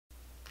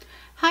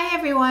Hi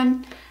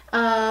everyone,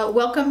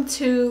 welcome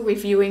to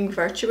Reviewing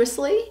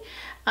Virtuously.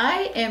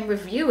 I am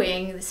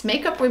reviewing this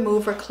makeup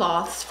remover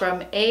cloths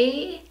from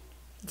ADMUU.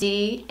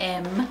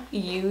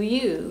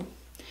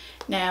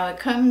 Now it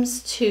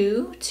comes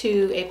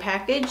to a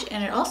package,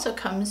 and it also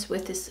comes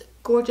with this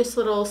gorgeous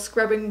little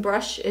scrubbing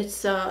brush.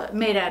 It's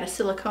made out of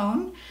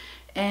silicone,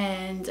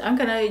 and I'm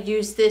gonna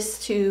use this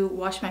to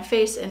wash my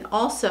face and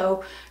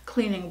also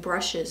cleaning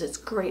brushes. It's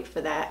great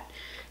for that.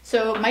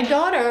 So my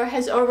daughter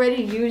has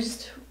already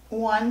used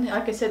one.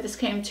 Like I said, this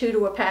came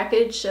to a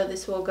package, so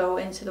this will go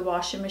into the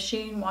washing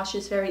machine.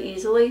 Washes very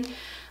easily.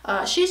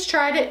 She's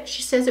tried it.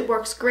 She says it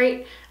works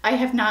great. I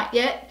have not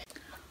yet.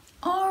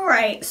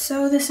 Alright,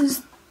 so this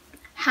is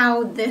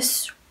how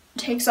this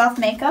takes off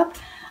makeup.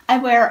 I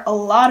wear a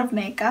lot of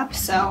makeup,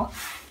 so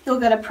you'll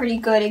get a pretty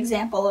good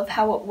example of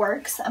how it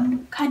works.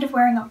 I'm kind of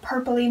wearing a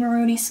purpley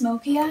maroony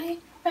smoky eye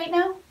right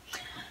now.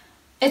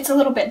 It's a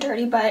little bit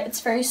dirty, but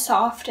it's very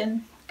soft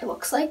and it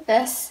looks like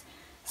this.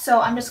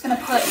 So I'm just going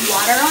to put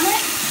water on it,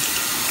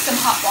 some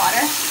hot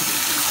water,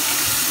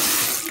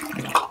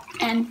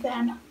 and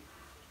then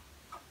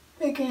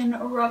begin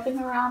rubbing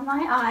around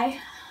my eye.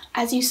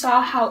 As you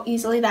saw how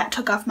easily that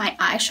took off my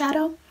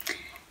eyeshadow.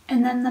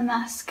 And then the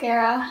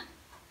mascara,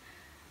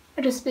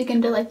 I just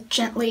begin to like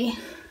gently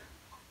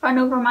run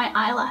over my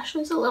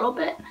eyelashes a little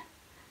bit.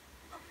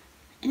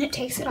 And it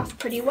takes it off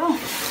pretty well.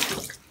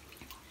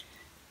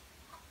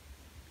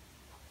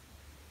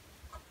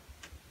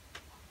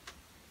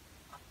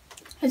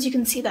 As you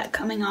can see that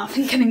coming off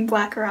and getting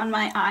black around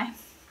my eye.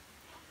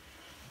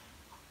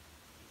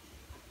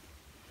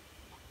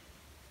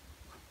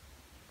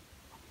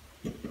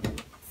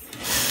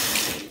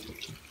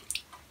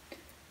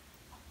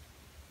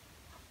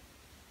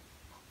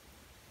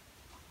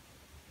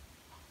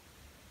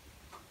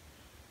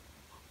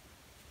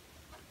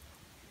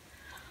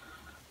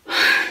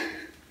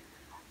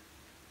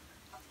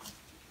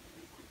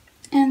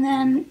 And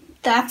then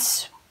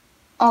that's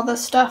all the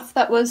stuff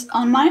that was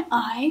on my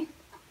eye.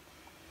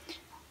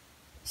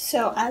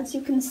 So as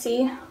you can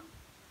see,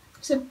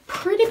 there's a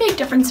pretty big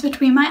difference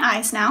between my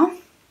eyes now.